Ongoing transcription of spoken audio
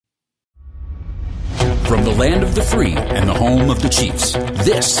From the land of the free and the home of the Chiefs,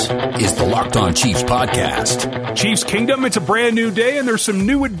 this is the Locked On Chiefs podcast. Chiefs Kingdom, it's a brand new day, and there's some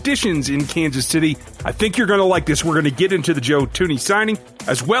new additions in Kansas City. I think you're going to like this. We're going to get into the Joe Thuney signing,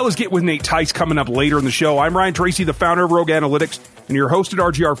 as well as get with Nate Tice coming up later in the show. I'm Ryan Tracy, the founder of Rogue Analytics, and your host at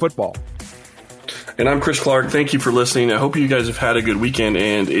RGR Football. And I'm Chris Clark. Thank you for listening. I hope you guys have had a good weekend,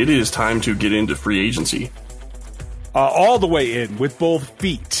 and it is time to get into free agency. All the way in with both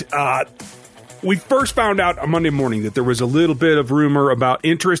feet. We first found out on Monday morning that there was a little bit of rumor about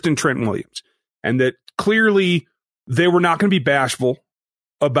interest in Trent Williams, and that clearly they were not going to be bashful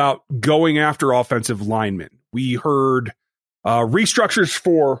about going after offensive linemen. We heard restructures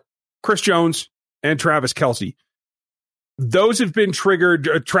for Chris Jones and Travis Kelce. Those have been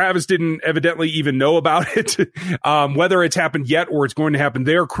triggered. Travis didn't evidently even know about it, whether it's happened yet or it's going to happen.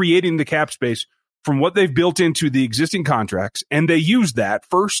 They are creating the cap space from what they've built into the existing contracts, and they use that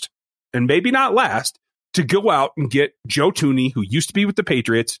first and maybe not last to go out and get Joe Thuney, who used to be with the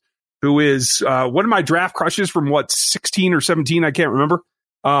Patriots, who is one of my draft crushes from 16 or 17, I can't remember.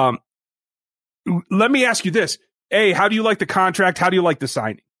 Let me ask you this. A, how do you like the contract? How do you like the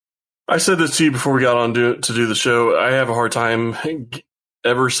signing? I said this to you before we got on to do the show. I have a hard time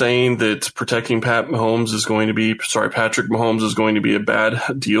ever saying that protecting Patrick Mahomes is going to be a bad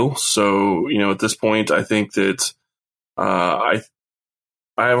deal. So, at this point, I think that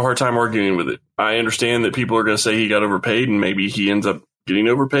I have a hard time arguing with it. I understand that people are going to say he got overpaid, and maybe he ends up getting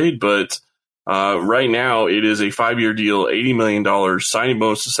overpaid, but right now it is a 5-year deal, $80 million, signing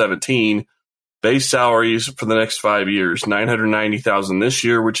bonus to 17, base salaries for the next 5 years, $990,000 this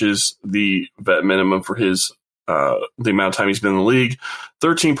year, which is the vet minimum for his the amount of time he's been in the league,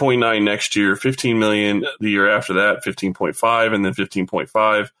 13.9 next year, $15 million the year after that, 15.5, and then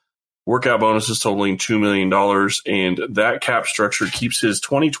 15.5. Workout bonuses totaling $2 million, and that cap structure keeps his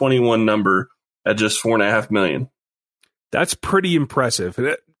 2021 number at just $4.5 million. That's pretty impressive.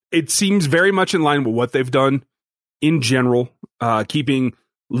 It seems very much in line with what they've done in general, keeping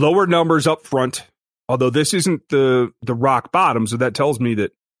lower numbers up front, although this isn't the rock bottom, so that tells me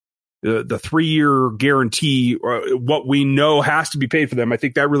that the 3-year guarantee, what we know has to be paid for them, I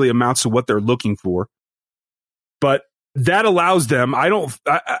think that really amounts to what they're looking for. But that allows them. I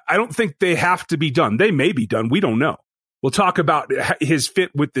don't think they have to be done. They may be done. We don't know. We'll talk about his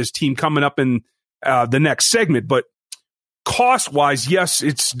fit with this team coming up in the next segment. But cost-wise, yes,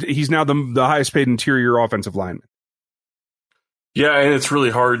 he's now the highest paid interior offensive lineman. Yeah, and it's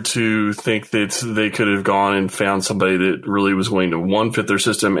really hard to think that they could have gone and found somebody that really was going to, one, fit their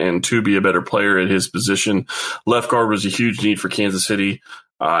system, and two, be a better player at his position. Left guard was a huge need for Kansas City.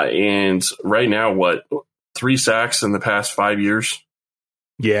 And right now, 3 sacks in the past 5 years?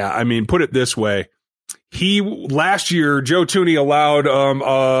 Yeah, I mean, put it this way. Last year, Joe Thuney allowed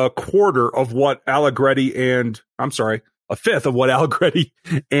a fifth of what Allegretti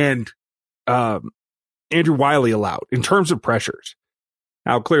and Andrew Wiley allowed in terms of pressures.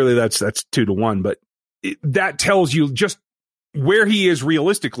 Now, clearly that's 2-1, but that tells you just where he is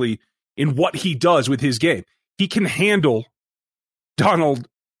realistically in what he does with his game. He can handle Donald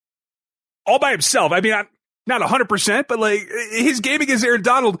all by himself. I mean, not 100%, but like his game against Aaron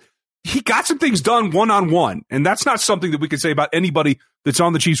Donald, he got some things done one-on-one, and that's not something that we can say about anybody that's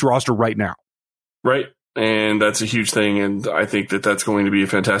on the Chiefs roster right now. Right, and that's a huge thing, and I think that that's going to be a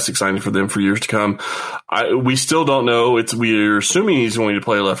fantastic signing for them for years to come. We still don't know. We're assuming he's going to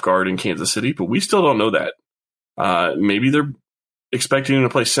play left guard in Kansas City, but we still don't know that. Maybe they're expecting him to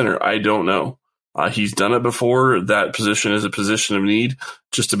play center. I don't know. He's done it before. That position is a position of need.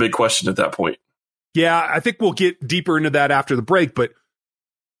 Just a big question at that point. Yeah, I think we'll get deeper into that after the break, but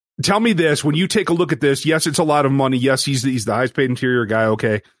tell me this, when you take a look at this, yes, it's a lot of money. Yes, he's the highest paid interior guy,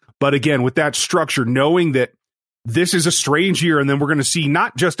 okay. But again, with that structure, knowing that this is a strange year, and then we're going to see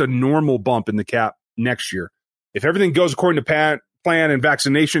not just a normal bump in the cap next year. If everything goes according to plan and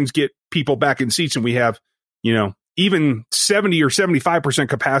vaccinations get people back in seats, and we have, even 70 or 75%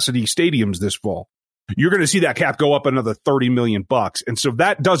 capacity stadiums this fall, you're going to see that cap go up another $30 million. And so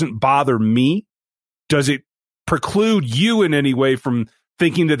that doesn't bother me. Does it preclude you in any way from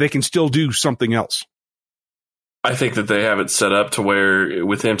thinking that they can still do something else? I think that they have it set up to where,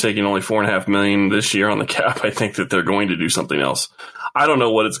 with him taking only $4.5 million this year on the cap, I think that they're going to do something else. I don't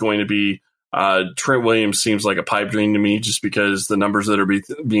know what it's going to be. Trent Williams seems like a pipe dream to me, just because the numbers that are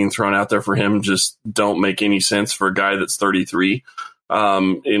being thrown out there for him just don't make any sense for a guy that's 33.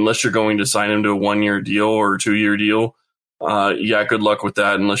 Unless you're going to sign him to a 1-year deal or a 2-year deal. Good luck with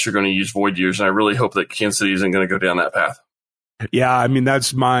that, unless you're going to use void years. And I really hope that Kansas City isn't going to go down that path. Yeah, I mean,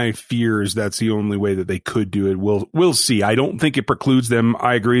 that's my fear, is that's the only way that they could do it. We'll see. I don't think it precludes them.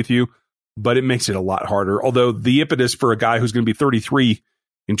 I agree with you. but it makes it a lot harder. Although the impetus for a guy who's going to be 33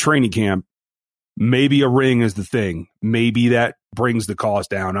 in training camp, maybe a ring is the thing. Maybe that brings the cost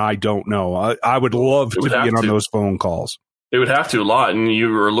down. I don't know. I would love to be in on those phone calls. It would have to a lot. And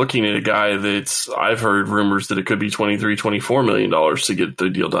you are looking at a guy that's, I've heard rumors that it could be $23, $24 million to get the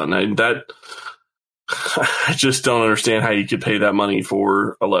deal done. I just don't understand how you could pay that money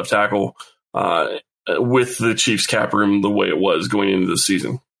for a left tackle with the Chiefs cap room the way it was going into the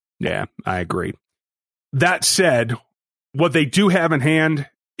season. Yeah, I agree. That said, what they do have in hand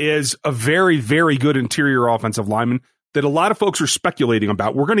is a very, very good interior offensive lineman that a lot of folks are speculating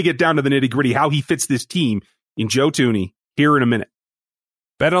about. We're going to get down to the nitty-gritty, how he fits this team in Joe Thuney here in a minute.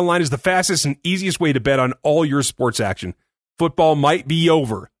 BetOnline is the fastest and easiest way to bet on all your sports action. Football might be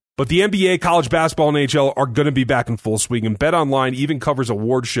over, but the NBA, college basketball, and NHL are going to be back in full swing, and BetOnline even covers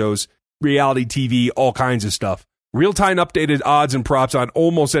award shows, reality TV, all kinds of stuff. Real-time updated odds and props on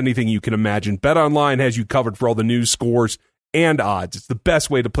almost anything you can imagine. BetOnline has you covered for all the news, scores, and odds. It's the best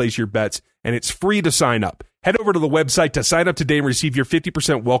way to place your bets, and it's free to sign up. Head over to the website to sign up today and receive your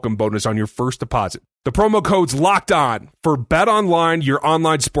 50% welcome bonus on your first deposit. The promo code's locked on for BetOnline, your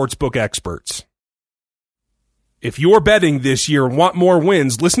online sportsbook experts. If you're betting this year and want more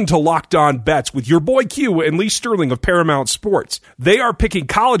wins, listen to Locked On Bets with your boy Q and Lee Sterling of Paramount Sports. They are picking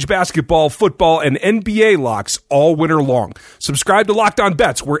college basketball, football, and NBA locks all winter long. Subscribe to Locked On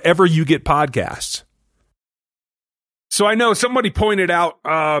Bets wherever you get podcasts. So I know somebody pointed out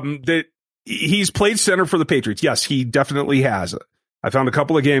that he's played center for the Patriots. Yes, he definitely has. I found a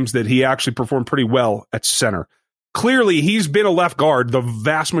couple of games that he actually performed pretty well at center. Clearly, he's been a left guard the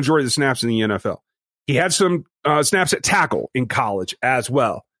vast majority of the snaps in the NFL. He had some snaps at tackle in college as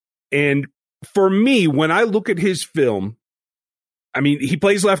well. And for me, when I look at his film, I mean, he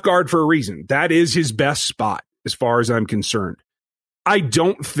plays left guard for a reason. That is his best spot as far as I'm concerned. I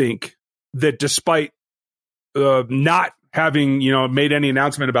don't think that despite not having, made any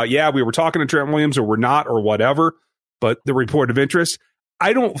announcement about, we were talking to Trent Williams or we're not or whatever, but the report of interest,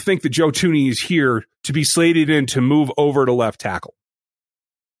 I don't think that Joe Thuney is here to be slated in to move over to left tackle.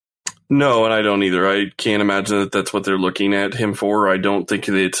 No, and I don't either. I can't imagine that that's what they're looking at him for. I don't think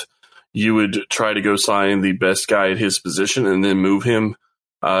that you would try to go sign the best guy at his position and then move him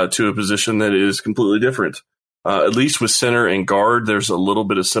to a position that is completely different. At least with center and guard, there's a little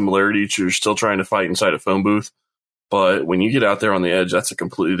bit of similarity. You're still trying to fight inside a phone booth. But when you get out there on the edge, that's a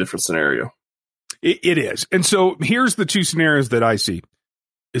completely different scenario. It is. And so here's the two scenarios that I see.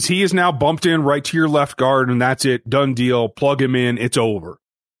 Is he is now bumped in right to your left guard, and that's it. Done deal. Plug him in. It's over.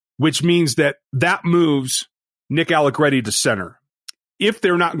 Which means that moves Nick Allegretti to center. If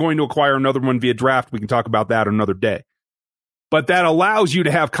they're not going to acquire another one via draft, we can talk about that another day. But that allows you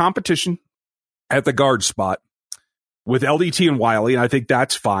to have competition at the guard spot with LDT and Wiley, and I think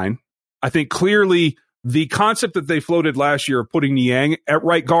that's fine. I think clearly the concept that they floated last year of putting Niang at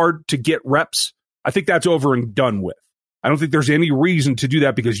right guard to get reps, I think that's over and done with. I don't think there's any reason to do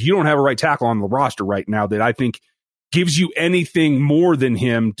that because you don't have a right tackle on the roster right now that I think gives you anything more than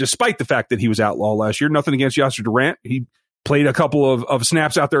him, despite the fact that he was outlawed last year. Nothing against Yasser Durant. He played a couple of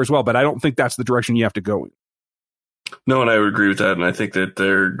snaps out there as well, but I don't think that's the direction you have to go in. No, and I would agree with that, and I think that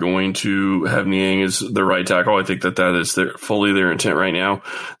they're going to have Niang as the right tackle. I think that is fully their intent right now.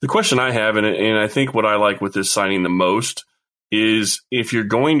 The question I have, and I think what I like with this signing the most, is if you're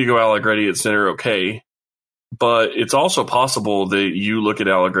going to go Allegretti at center, okay, but it's also possible that you look at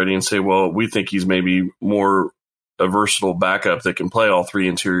Allegretti and say, well, we think he's maybe more a versatile backup that can play all three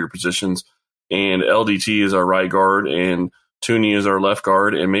interior positions, and LDT is our right guard, and Thuney is our left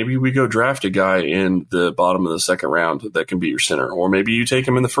guard, and maybe we go draft a guy in the bottom of the second round that can be your center, or maybe you take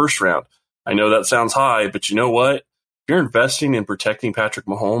him in the first round. I know that sounds high, but you know what? If you're investing in protecting Patrick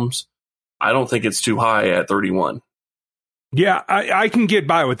Mahomes, I don't think it's too high at 31. Yeah, I can get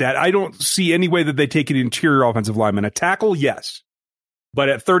by with that. I don't see any way that they take an interior offensive lineman. A tackle, yes. But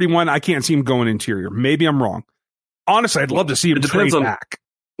at 31, I can't see him going interior. Maybe I'm wrong. Honestly, I'd love to see him trade back.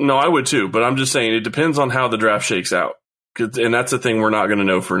 No, I would too, but I'm just saying it depends on how the draft shakes out. And that's the thing we're not going to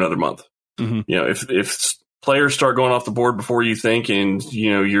know for another month. Mm-hmm. If players start going off the board before you think, and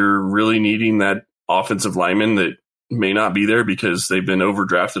you're really needing that offensive lineman that may not be there because they've been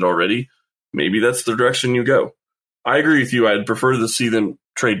overdrafted already, maybe that's the direction you go. I agree with you. I'd prefer to see them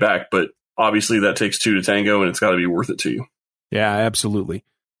trade back, but obviously that takes two to tango, and it's got to be worth it to you. Yeah, absolutely.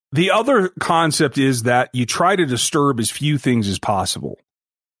 The other concept is that you try to disturb as few things as possible,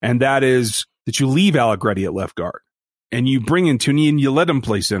 and that is that you leave Allegretti at left guard. And you bring in Thuney and you let him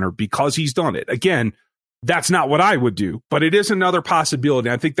play center because he's done it. Again, that's not what I would do, but it is another possibility.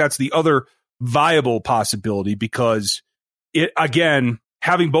 I think that's the other viable possibility because it, again,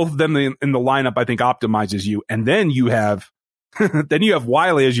 having both of them in the lineup, I think, optimizes you. And then you have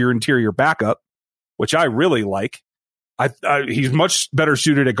Wiley as your interior backup, which I really like. He's much better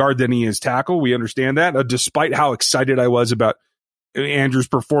suited at guard than he is tackle. We understand that, despite how excited I was about Andrew's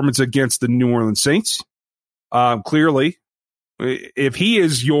performance against the New Orleans Saints. Clearly, if he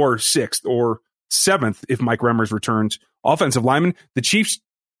is your 6th or 7th, if Mike Remmers returns, offensive lineman, the Chiefs'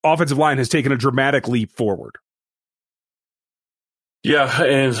 offensive line has taken a dramatic leap forward. Yeah,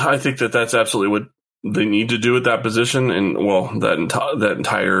 and I think that's absolutely what they need to do at that position, and that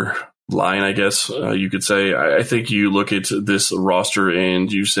entire line, I guess you could say. I think you look at this roster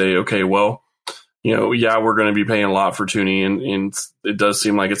and you say, okay, well, we're going to be paying a lot for Thuney, and it does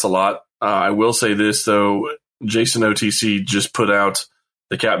seem like it's a lot. I will say this though, Jason OTC just put out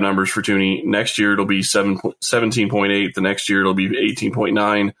the cap numbers for Thuney. Next year it'll be 17.8. The next year it'll be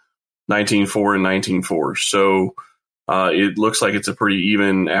 18.9, 19.4, and 19.4. So it looks like it's a pretty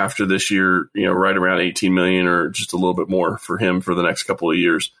even after this year, right around 18 million or just a little bit more for him for the next couple of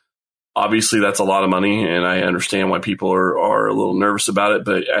years. Obviously, that's a lot of money, and I understand why people are a little nervous about it.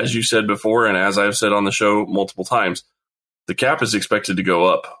 But as you said before, and as I've said on the show multiple times, the cap is expected to go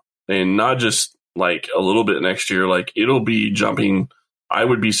up, and not just like a little bit next year. Like, it'll be jumping. I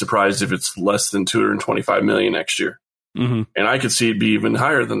would be surprised if it's less than 225 million next year. Mm-hmm. And I could see it be even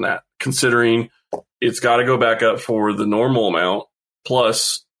higher than that, considering it's got to go back up for the normal amount.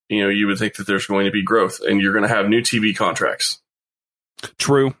 Plus, you would think that there's going to be growth, and you're going to have new TV contracts.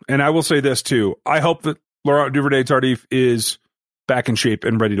 True. And I will say this too. I hope that Laurent Duvernay-Tardif is back in shape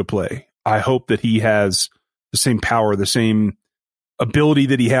and ready to play. I hope that he has the same power, the same ability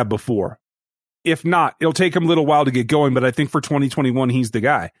that he had before. If not, it'll take him a little while to get going, but I think for 2021, he's the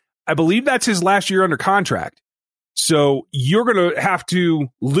guy. I believe that's his last year under contract. So you're going to have to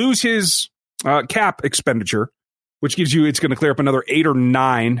lose his cap expenditure, which gives you, it's going to clear up another 8 or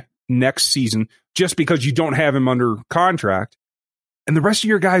 9 next season just because you don't have him under contract. And the rest of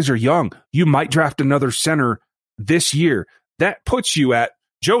your guys are young. You might draft another center this year. That puts you at,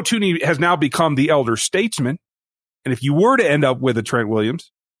 Joe Thuney has now become the elder statesman. And if you were to end up with a Trent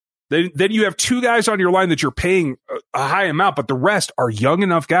Williams, then you have 2 guys on your line that you're paying a high amount, but the rest are young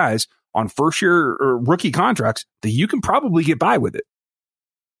enough guys on first year or rookie contracts that you can probably get by with it.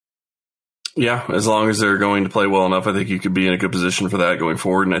 Yeah, as long as they're going to play well enough, I think you could be in a good position for that going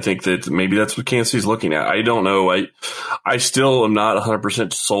forward. And I think that maybe that's what Kansas City's looking at. I don't know. I still am not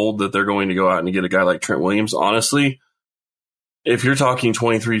 100% sold that they're going to go out and get a guy like Trent Williams. Honestly, if you're talking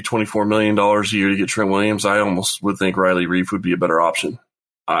 $23, $24 million a year to get Trent Williams, I almost would think Riley Reiff would be a better option.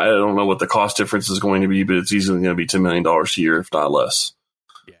 I don't know what the cost difference is going to be, but it's easily going to be $10 million a year, if not less,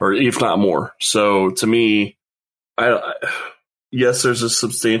 or if not more. So to me, yes, there's a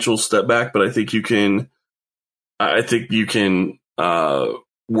substantial step back, but I think you can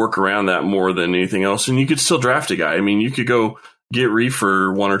work around that more than anything else. And you could still draft a guy. I mean, you could go get Reiff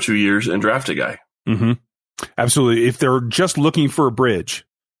for 1 or 2 years and draft a guy. Mm-hmm. Absolutely. If they're just looking for a bridge,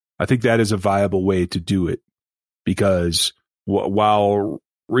 I think that is a viable way to do it, because while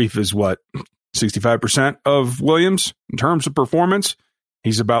Reiff is 65% of Williams in terms of performance,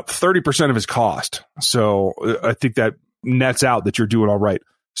 he's about 30% of his cost. So I think that nets out that you're doing all right,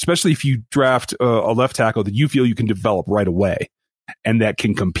 especially if you draft a left tackle that you feel you can develop right away and that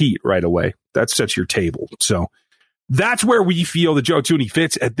can compete right away. That sets your table. So that's where we feel that Joe Thuney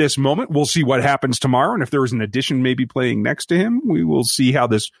fits at this moment. We'll see what happens tomorrow. And if there is an addition maybe playing next to him, we will see how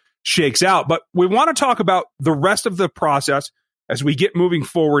this shakes out. But we want to talk about the rest of the process as we get moving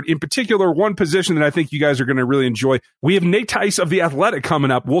forward. In particular, one position that I think you guys are going to really enjoy. We have Nate Tice of The Athletic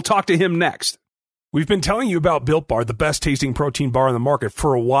coming up. We'll talk to him next. We've been telling you about Built Bar, the best tasting protein bar on the market,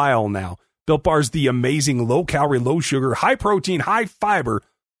 for a while now. Built Bar is the amazing low-calorie, low-sugar, high-protein, high-fiber,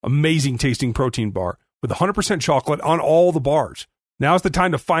 amazing tasting protein bar with 100% chocolate on all the bars. Now's the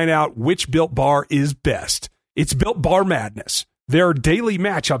time to find out which Built Bar is best. It's Built Bar Madness. There are daily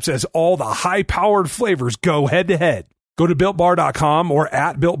matchups as all the high-powered flavors go head-to-head. Go to BuiltBar.com or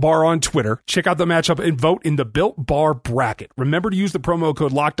at BuiltBar on Twitter. Check out the matchup and vote in the Built Bar bracket. Remember to use the promo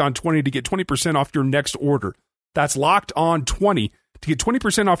code LOCKEDON20 to get 20% off your next order. That's LOCKEDON20 to get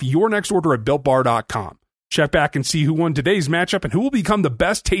 20% off your next order at BuiltBar.com. Check back and see who won today's matchup and who will become the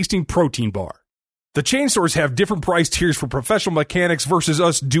best tasting protein bar. The chain stores have different price tiers for professional mechanics versus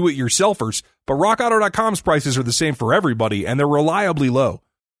us do-it-yourselfers, but RockAuto.com's prices are the same for everybody, and they're reliably low.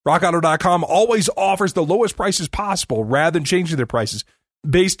 RockAuto.com always offers the lowest prices possible rather than changing their prices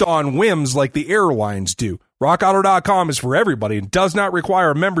based on whims like the airlines do. RockAuto.com is for everybody and does not require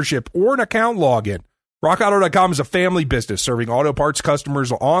a membership or an account login. RockAuto.com is a family business serving auto parts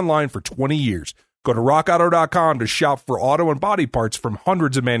customers online for 20 years. Go to rockauto.com to shop for auto and body parts from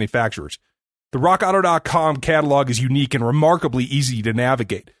hundreds of manufacturers. The rockauto.com catalog is unique and remarkably easy to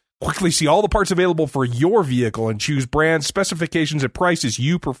navigate. Quickly see all the parts available for your vehicle and choose brands, specifications, and prices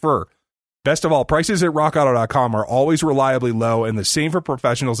you prefer. Best of all, prices at rockauto.com are always reliably low and the same for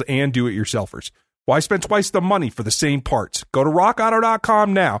professionals and do-it-yourselfers. Why spend twice the money for the same parts? Go to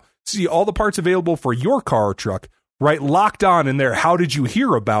rockauto.com now to see all the parts available for your car or truck. Write Locked On in their How Did You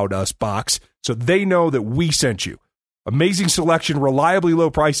Hear About Us box so they know that we sent you. Amazing selection, reliably low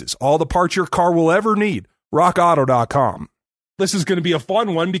prices, all the parts your car will ever need. rockauto.com. This is going to be a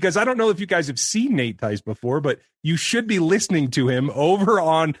fun one because I don't know if you guys have seen Nate Tice before, but you should be listening to him over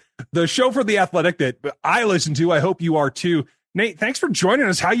on the show for The Athletic that I listen to. I hope you are too. Nate, thanks for joining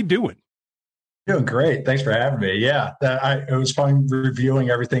us. How you doing? Doing great. Thanks for having me. Yeah, it was fun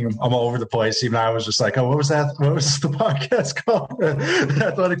reviewing everything. I'm all over the place. Even I was just like, oh, what was that? What was the podcast called? The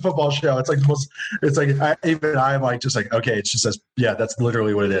Athletic Football Show. It's like the most, it's like, I'm like, just like, okay, it just says, yeah, that's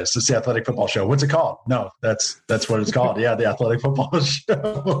literally what it is. It's the Athletic Football Show. What's it called? No, that's what it's called. Yeah, the Athletic Football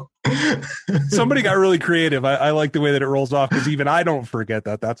Show. Somebody got really creative. I like the way that it rolls off because even I don't forget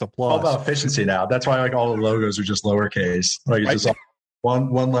that. That's a plus. All about efficiency now. That's why like all the logos are just lowercase. Like it's just all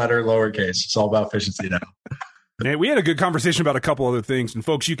one letter, lowercase. It's all about efficiency now. Man, we had a good conversation about a couple other things, and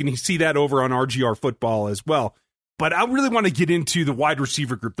folks, you can see that over on RGR Football as well. But I really want to get into the wide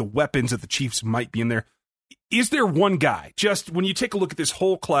receiver group, the weapons that the Chiefs might be in there. Is there one guy, just when you take a look at this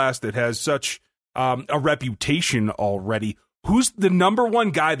whole class that has such a reputation already, who's the number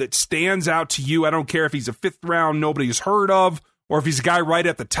one guy that stands out to you? I don't care if he's a fifth round nobody's heard of, or if he's a guy right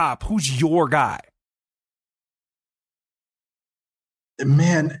at the top. Who's your guy?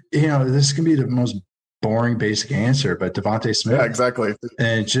 Man, this can be the most boring, basic answer, but Devontae Smith. Yeah, exactly.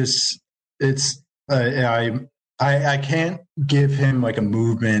 And I can't give him like a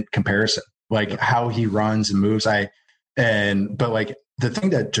movement comparison, like how he runs and moves. But like the thing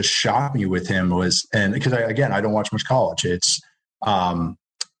that just shocked me with him was, and because I don't watch much college. It's,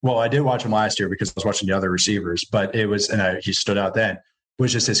 well, I did watch him last year because I was watching the other receivers, but it was, he stood out then,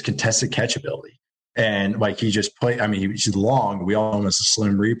 was just his contested catch ability. And like he just played, I mean, he's long. We all know him as a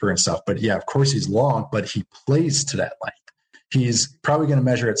slim reaper and stuff. But yeah, of course he's long, but he plays to that length. He's probably going to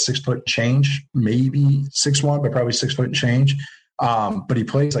measure at 6 foot change, maybe 6'1", but probably 6 foot and change. But he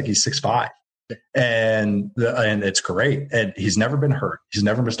plays like he's 6'5", and it's great. And he's never been hurt. He's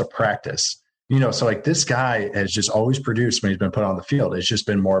never missed a practice. So like this guy has just always produced when he's been put on the field. It's just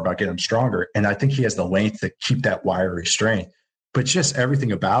been more about getting him stronger. And I think he has the length to keep that wiry strength. But just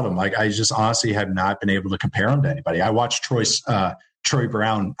everything about him, like I just honestly have not been able to compare him to anybody. I watched Troy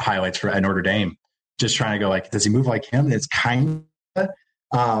Brown highlights at Notre Dame, just trying to go like, does he move like him? And it's kind of,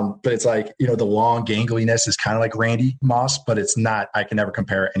 but it's like, the long gangliness is kind of like Randy Moss, but it's not. I can never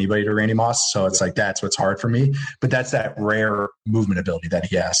compare anybody to Randy Moss, so it's like that's what's hard for me. But that's that rare movement ability that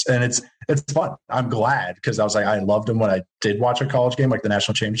he has, and it's fun. I'm glad because I was like, I loved him when I did watch a college game like the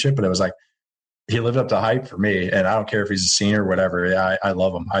national championship, but it was like, he lived up to hype for me, and I don't care if he's a senior or whatever. I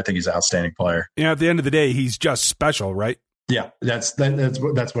love him. I think he's an outstanding player. At the end of the day, he's just special, right? Yeah, that's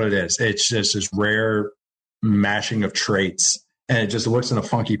what it is. It's just this rare mashing of traits, and it just looks in a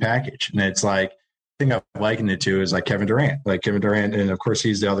funky package. And it's like, the thing I likened it to is like Kevin Durant. Like Kevin Durant, and of course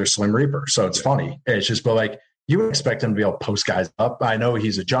he's the other slim reaper. So it's funny. It's just, but like you would expect him to be able to post guys up. I know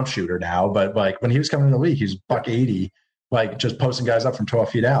he's a jump shooter now, but like when he was coming in the league, he was $180, like just posting guys up from 12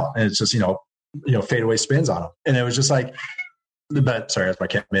 feet out. And it's just, fadeaway spins on him. And it was just like, that's my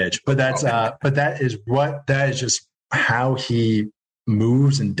cat Midge. But that's, but that is just how he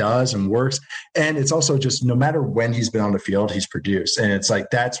moves and does and works. And it's also just, no matter when he's been on the field, he's produced. And it's like,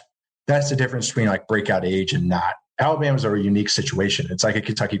 that's the difference between like breakout age and not. Alabama's a unique situation. It's like a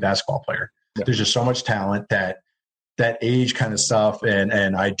Kentucky basketball player. Yeah. There's just so much talent that age kind of stuff.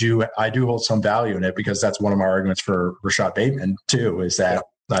 And I do hold some value in it because that's one of my arguments for Rashad Bateman too, is that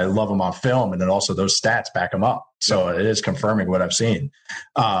I love him on film, and then also those stats back him up. So it is confirming what I've seen.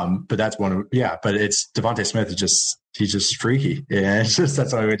 But that's but it's Devontae Smith he's just freaky. Yeah, it's just,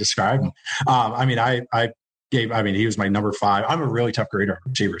 that's how I would describe him. He was my number 5. I'm a really tough grader on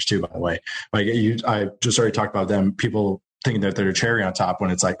receivers too, by the way. Like I just already talked about them, people thinking that they're a cherry on top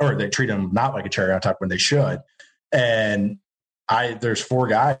when it's like, or they treat them not like a cherry on top when they should. And there's 4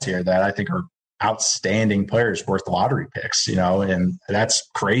 guys here that I think are outstanding players worth lottery picks, and that's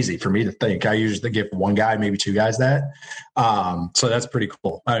crazy for me to think. I usually give one guy, maybe 2 guys that. So that's pretty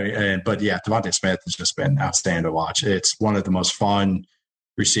cool. But yeah, Devontae Smith has just been outstanding to watch. It's one of the most fun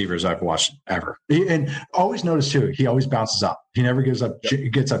receivers I've watched ever. And always notice too, he always bounces up. He never gets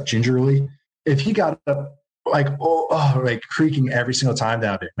up gingerly. If he got up like creaking every single time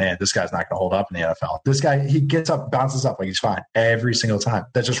down. Man, this guy's not going to hold up in the NFL. This guy, he gets up, bounces up like he's fine every single time.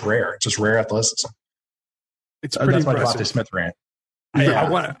 That's just rare. It's just rare athleticism. It's pretty That's impressive. my Devontae Smith rant. I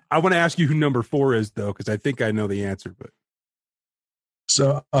want to ask you who number 4 is though, because I think I know the answer. But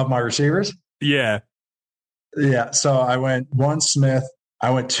so of my receivers, yeah. So I went 1 Smith. I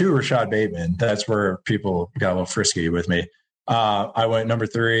went 2 Rashad Bateman. That's where people got a little frisky with me. I went number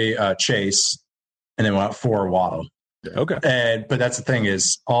 3 Chase, and then went 4 Waddle. Okay. But that's the thing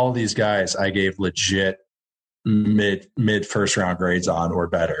is, all these guys I gave legit mid first round grades on or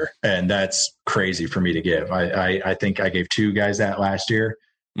better, and that's crazy for me to give. I think I gave 2 guys that last year,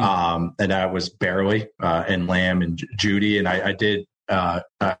 and that was barely and Lamb and Judy, and I did. I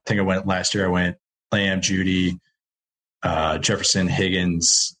think I went last year. I went Lamb, Judy, Jefferson,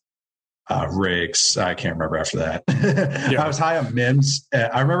 Higgins, Riggs. I can't remember after that. I was high on Mims.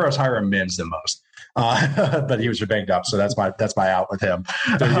 I remember I was higher on Mims than most, but he was banged up, so that's my out with him.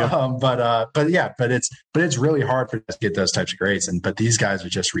 But it's really hard for us to get those types of grades, but these guys are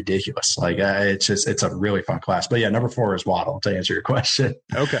just ridiculous. Like it's a really fun class. But yeah, number 4 is Waddle to answer your question.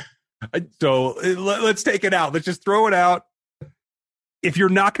 Okay, so let's take it out. Let's just throw it out. If you're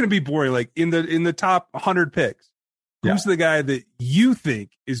not going to be boring, like in the top 100 picks. Who's the guy that you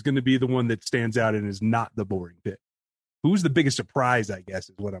think is going to be the one that stands out and is not the boring pick? Who's the biggest surprise, I guess,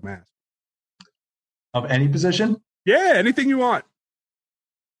 is what I'm asking. Of any position? Yeah, anything you want.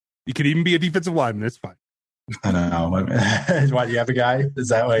 You could even be a defensive lineman. It's fine. I don't know. Why, do you have a guy? Is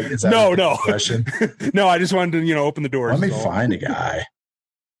that no question? No, I just wanted to, open the doors. Let me find a guy.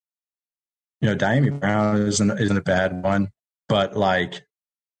 Diami Brown isn't a bad one, but like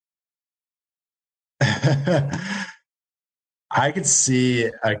I could see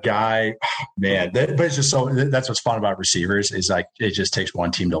a guy, man, but it's just that's what's fun about receivers is like, it just takes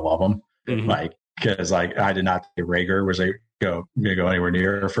one team to love them. Mm-hmm. Like, cause like I did not think Rager was going to go anywhere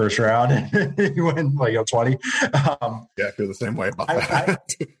near first round. He went 20. I feel the same way about that.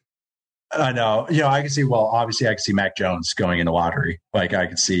 I know, I can see, obviously I can see Mac Jones going in the lottery. Like I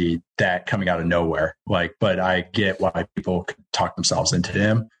could see that coming out of nowhere. Like, but I get why people could talk themselves into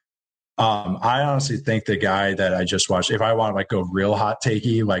him. I honestly think the guy that I just watched, if I want to go real hot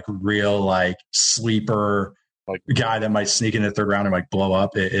takey, real sleeper guy that might sneak in the 3rd round and blow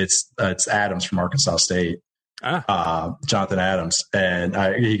up, it's Adams from Arkansas State, Jonathan Adams, and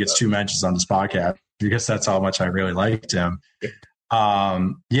he gets 2 mentions on this podcast because that's how much I really liked him. I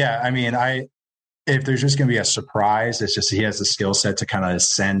mean, if there's just going to be a surprise, it's just he has the skill set to kind of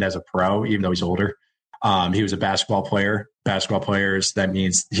ascend as a pro, even though he's older. He was a basketball player. Basketball players, that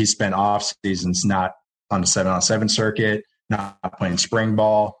means he spent off seasons not on the 7-on-7 circuit, not playing spring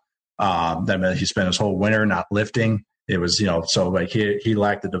ball. That meant he spent his whole winter not lifting. It was, so he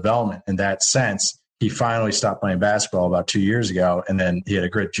lacked the development in that sense. He finally stopped playing basketball about 2 years ago, and then he had a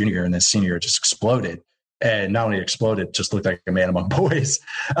great junior, and then senior year just exploded. And not only exploded, just looked like a man among boys.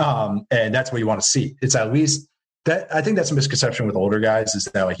 And that's what you want to see. It's at least that. I think that's a misconception with older guys is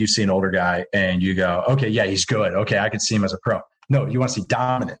that you see an older guy and you go, okay, yeah, he's good. Okay, I can see him as a pro. No, you want to see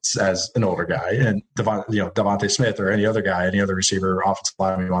dominance as an older guy, and Devontae Smith or any other guy, any other receiver, or offensive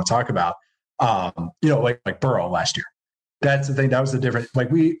lineman you want to talk about. Like Burrow last year. That's the thing. That was the difference.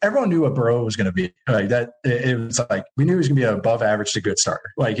 Everyone knew what Burrow was going to be. It was we knew he was going to be an above average to good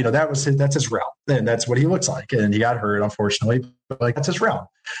starter. That's his realm, and that's what he looks like. And he got hurt, unfortunately. But that's his realm.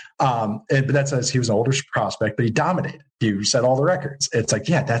 But that says he was an older prospect, but he dominated. He set all the records. It's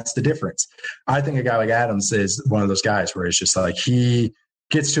that's the difference. I think a guy like Adams is one of those guys where it's just he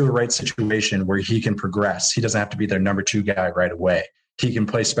gets to a right situation where he can progress. He doesn't have to be their number 2 guy right away. He can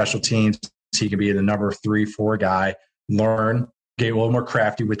play special teams. He can be the number 3, 4 guy. Learn, get a little more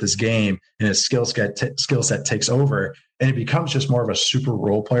crafty with his game, and his skill set takes over, and it becomes just more of a super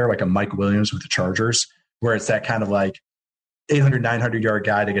role player, like a Mike Williams with the Chargers, where it's that kind of 800, 900 yard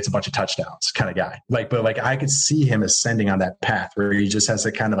guy that gets a bunch of touchdowns kind of guy. But I could see him ascending on that path where he just has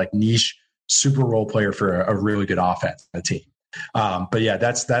a kind of niche super role player for a really good offense on a team. But yeah,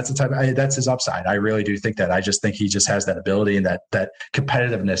 that's the type. That's his upside. I really do think that. I just think he just has that ability and that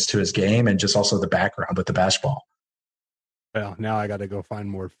competitiveness to his game, and just also the background with the basketball. Well, now I got to go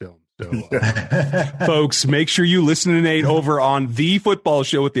find more film. So, folks, make sure you listen to Nate over on The Football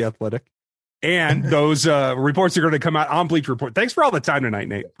Show with The Athletic. And those reports are going to come out on Bleach Report. Thanks for all the time tonight,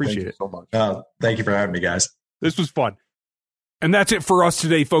 Nate. Appreciate it so much. Thank you for having me, guys. This was fun. And that's it for us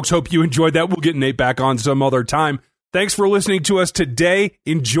today, folks. Hope you enjoyed that. We'll get Nate back on some other time. Thanks for listening to us today.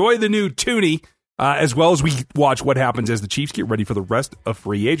 Enjoy the new Thuney, as well as we watch what happens as the Chiefs get ready for the rest of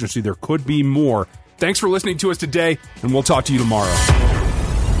free agency. There could be more. Thanks for listening to us today, and we'll talk to you tomorrow.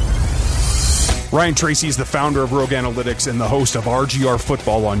 Ryan Tracy is the founder of Rogue Analytics and the host of RGR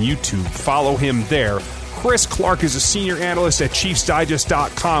Football on YouTube. Follow him there. Chris Clark is a senior analyst at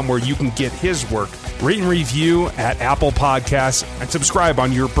ChiefsDigest.com, where you can get his work. Rate and review at Apple Podcasts and subscribe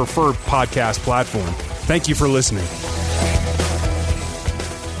on your preferred podcast platform. Thank you for listening.